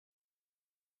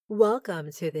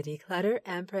Welcome to the Declutter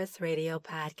Empress Radio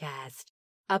Podcast,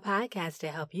 a podcast to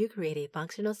help you create a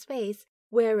functional space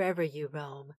wherever you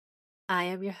roam. I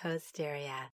am your host,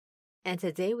 Daria, and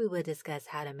today we will discuss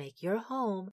how to make your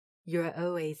home your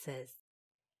oasis.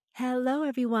 Hello,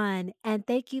 everyone, and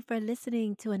thank you for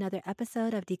listening to another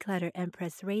episode of Declutter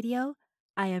Empress Radio.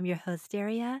 I am your host,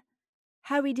 Daria.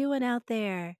 How are we doing out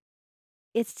there?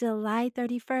 It's July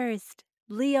 31st,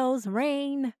 Leo's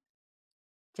reign.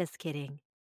 Just kidding.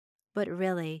 But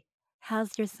really,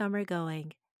 how's your summer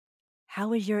going?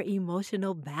 How is your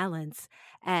emotional balance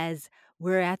as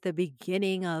we're at the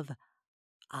beginning of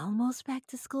almost back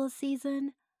to school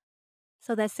season?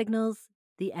 So that signals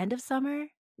the end of summer?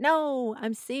 No,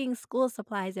 I'm seeing school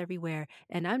supplies everywhere,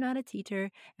 and I'm not a teacher,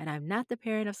 and I'm not the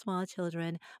parent of small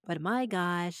children, but my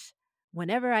gosh,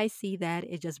 whenever I see that,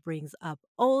 it just brings up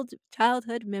old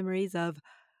childhood memories of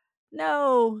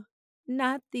no,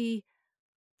 not the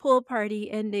pool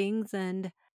party endings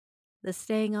and the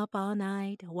staying up all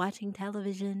night, watching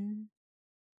television,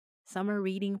 summer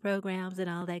reading programs, and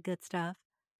all that good stuff.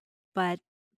 But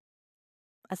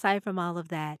aside from all of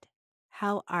that,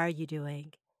 how are you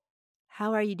doing?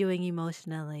 How are you doing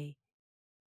emotionally?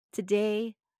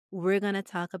 Today, we're going to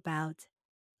talk about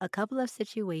a couple of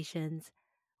situations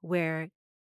where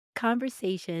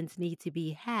conversations need to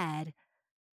be had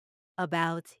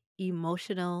about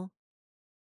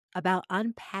about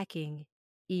unpacking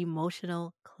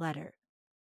emotional clutter.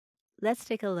 Let's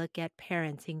take a look at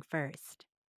parenting first.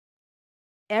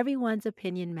 Everyone's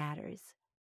opinion matters,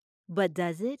 but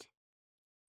does it?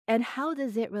 And how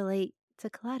does it relate to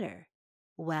clutter?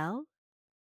 Well,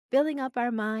 filling up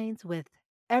our minds with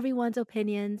everyone's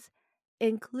opinions,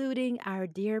 including our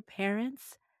dear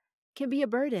parents, can be a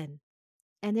burden.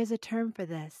 And there's a term for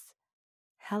this: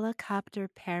 helicopter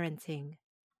parenting,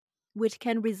 which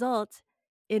can result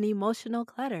in emotional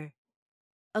clutter.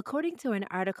 According to an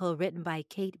article written by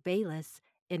Kate Bayless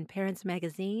in Parents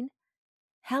Magazine,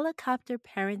 helicopter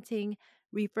parenting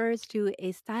refers to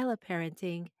a style of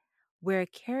parenting where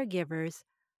caregivers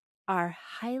are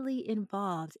highly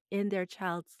involved in their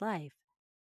child's life.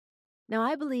 Now,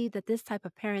 I believe that this type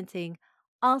of parenting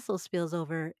also spills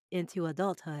over into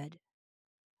adulthood.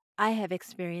 I have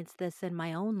experienced this in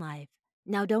my own life.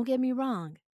 Now, don't get me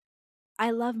wrong,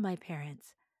 I love my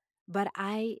parents, but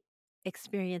I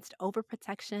experienced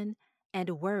overprotection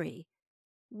and worry,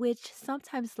 which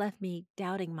sometimes left me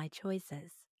doubting my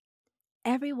choices.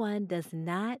 Everyone does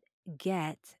not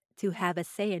get to have a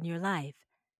say in your life.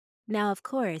 Now, of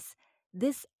course,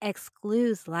 this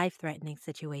excludes life threatening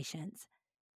situations.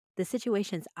 The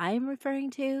situations I'm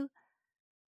referring to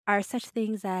are such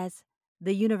things as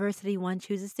the university one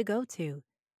chooses to go to,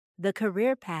 the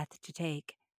career path to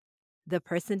take, the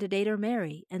person to date or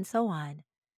marry, and so on.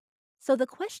 So the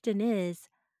question is,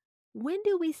 when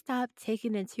do we stop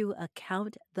taking into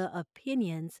account the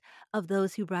opinions of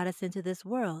those who brought us into this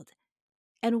world?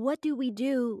 And what do we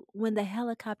do when the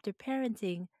helicopter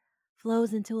parenting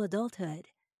flows into adulthood,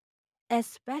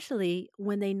 especially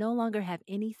when they no longer have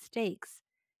any stakes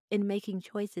in making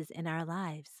choices in our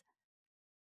lives?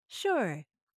 Sure,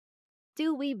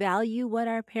 do we value what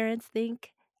our parents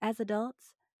think as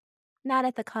adults? Not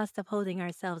at the cost of holding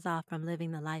ourselves off from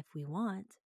living the life we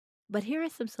want. But here are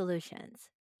some solutions.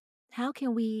 How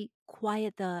can we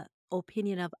quiet the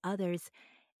opinion of others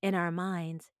in our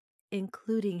minds,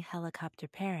 including helicopter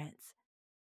parents?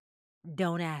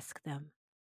 Don't ask them.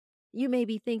 You may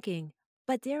be thinking,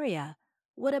 but Daria,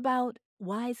 what about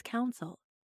wise counsel?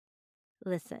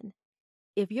 Listen,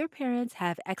 if your parents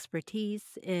have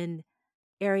expertise in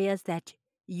areas that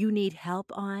you need help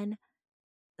on,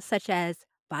 such as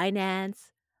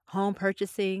finance, home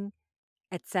purchasing,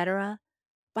 etc.,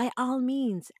 by all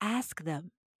means ask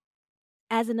them.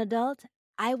 As an adult,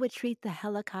 I would treat the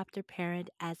helicopter parent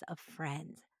as a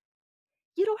friend.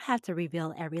 You don't have to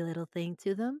reveal every little thing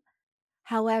to them.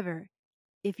 However,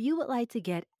 if you would like to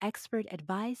get expert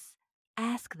advice,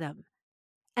 ask them.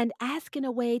 And ask in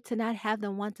a way to not have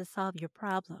them want to solve your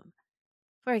problem.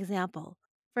 For example,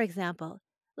 for example,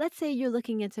 let's say you're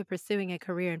looking into pursuing a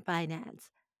career in finance.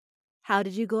 How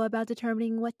did you go about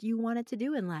determining what you wanted to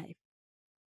do in life?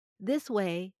 This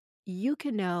way, you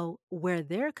can know where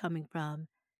they're coming from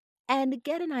and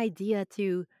get an idea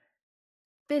to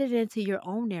fit it into your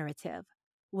own narrative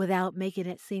without making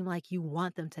it seem like you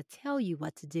want them to tell you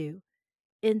what to do.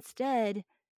 Instead,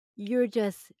 you're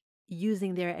just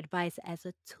using their advice as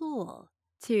a tool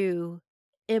to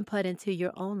input into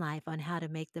your own life on how to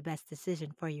make the best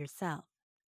decision for yourself.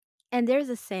 And there's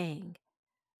a saying: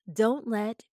 don't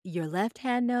let your left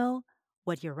hand know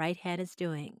what your right hand is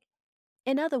doing.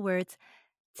 In other words,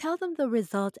 tell them the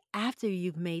result after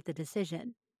you've made the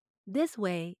decision. This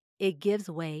way, it gives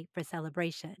way for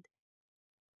celebration.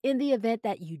 In the event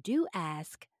that you do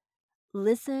ask,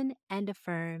 listen and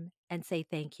affirm and say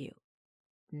thank you.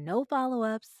 No follow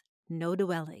ups, no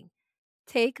dwelling.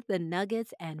 Take the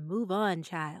nuggets and move on,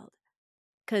 child.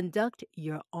 Conduct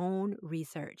your own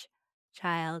research.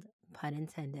 Child, pun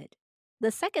intended.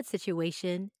 The second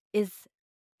situation is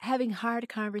having hard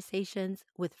conversations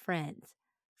with friends,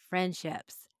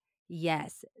 friendships.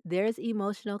 Yes, there's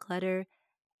emotional clutter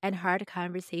and hard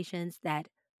conversations that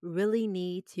really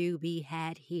need to be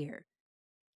had here.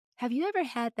 Have you ever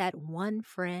had that one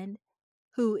friend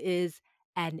who is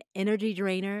an energy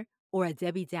drainer or a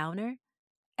Debbie Downer?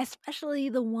 Especially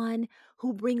the one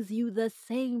who brings you the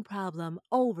same problem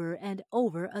over and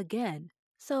over again.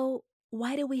 So,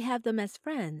 why do we have them as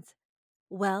friends?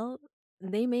 Well,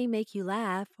 they may make you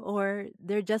laugh or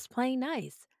they're just plain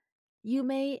nice. You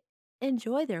may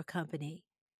enjoy their company.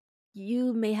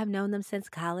 You may have known them since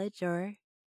college, or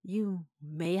you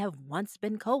may have once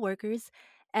been coworkers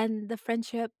and the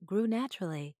friendship grew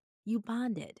naturally. You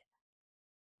bonded.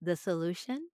 The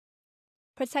solution?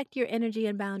 Protect your energy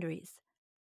and boundaries.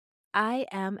 I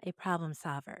am a problem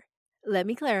solver. Let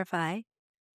me clarify.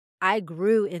 I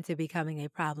grew into becoming a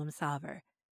problem solver.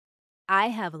 I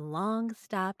have long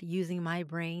stopped using my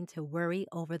brain to worry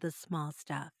over the small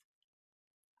stuff.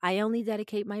 I only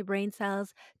dedicate my brain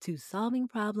cells to solving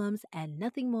problems and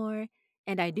nothing more,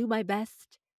 and I do my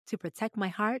best to protect my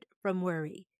heart from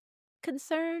worry.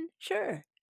 Concern? Sure.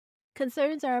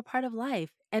 Concerns are a part of life,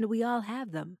 and we all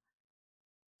have them.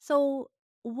 So,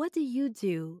 what do you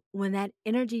do when that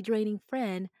energy draining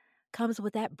friend comes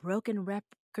with that broken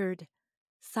record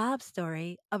sob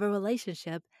story of a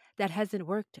relationship that hasn't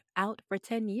worked out for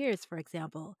 10 years, for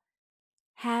example?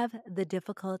 Have the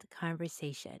difficult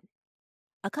conversation.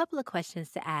 A couple of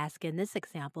questions to ask in this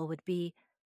example would be,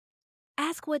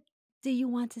 ask, what do you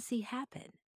want to see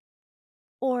happen?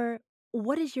 Or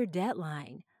what is your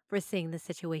deadline for seeing the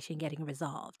situation getting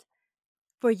resolved?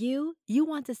 For you, you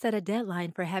want to set a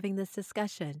deadline for having this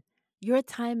discussion. Your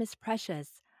time is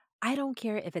precious. I don't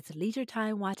care if it's leisure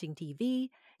time watching TV,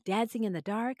 dancing in the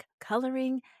dark,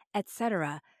 coloring,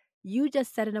 etc. You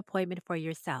just set an appointment for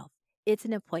yourself. It's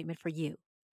an appointment for you.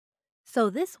 So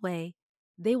this way,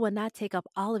 they will not take up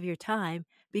all of your time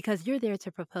because you're there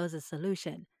to propose a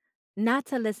solution, not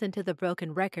to listen to the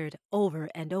broken record over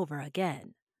and over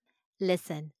again.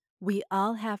 Listen, we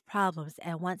all have problems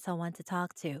and want someone to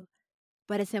talk to.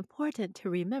 But it's important to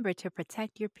remember to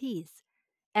protect your peace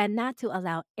and not to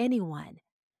allow anyone,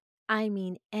 I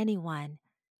mean anyone,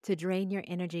 to drain your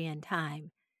energy and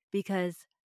time because,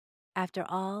 after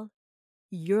all,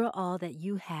 you're all that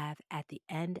you have at the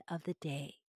end of the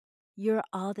day. You're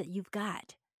all that you've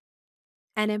got.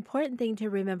 An important thing to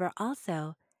remember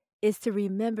also is to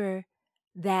remember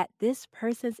that this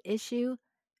person's issue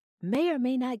may or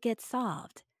may not get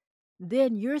solved.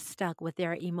 Then you're stuck with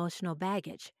their emotional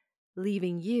baggage,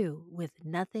 leaving you with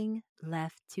nothing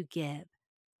left to give.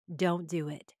 Don't do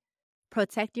it.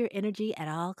 Protect your energy at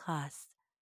all costs.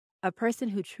 A person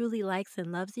who truly likes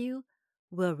and loves you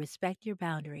will respect your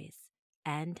boundaries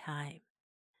and time.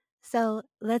 So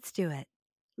let's do it.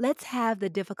 Let's have the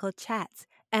difficult chats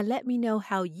and let me know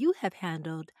how you have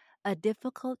handled a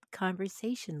difficult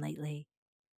conversation lately.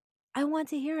 I want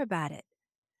to hear about it.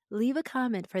 Leave a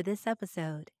comment for this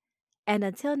episode. And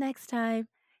until next time,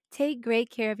 take great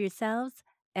care of yourselves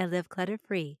and live clutter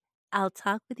free. I'll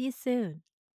talk with you soon.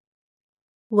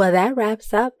 Well, that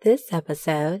wraps up this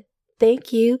episode.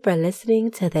 Thank you for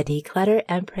listening to the Declutter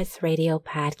Empress Radio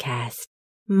podcast.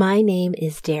 My name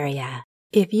is Daria.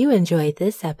 If you enjoyed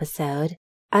this episode,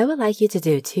 I would like you to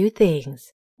do two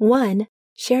things. One,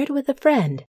 share it with a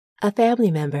friend, a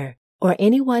family member, or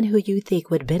anyone who you think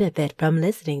would benefit from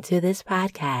listening to this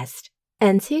podcast.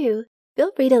 And two,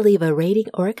 feel free to leave a rating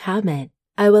or a comment.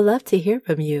 I would love to hear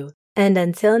from you. And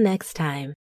until next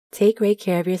time, take great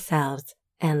care of yourselves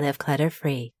and live clutter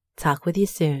free. Talk with you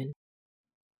soon.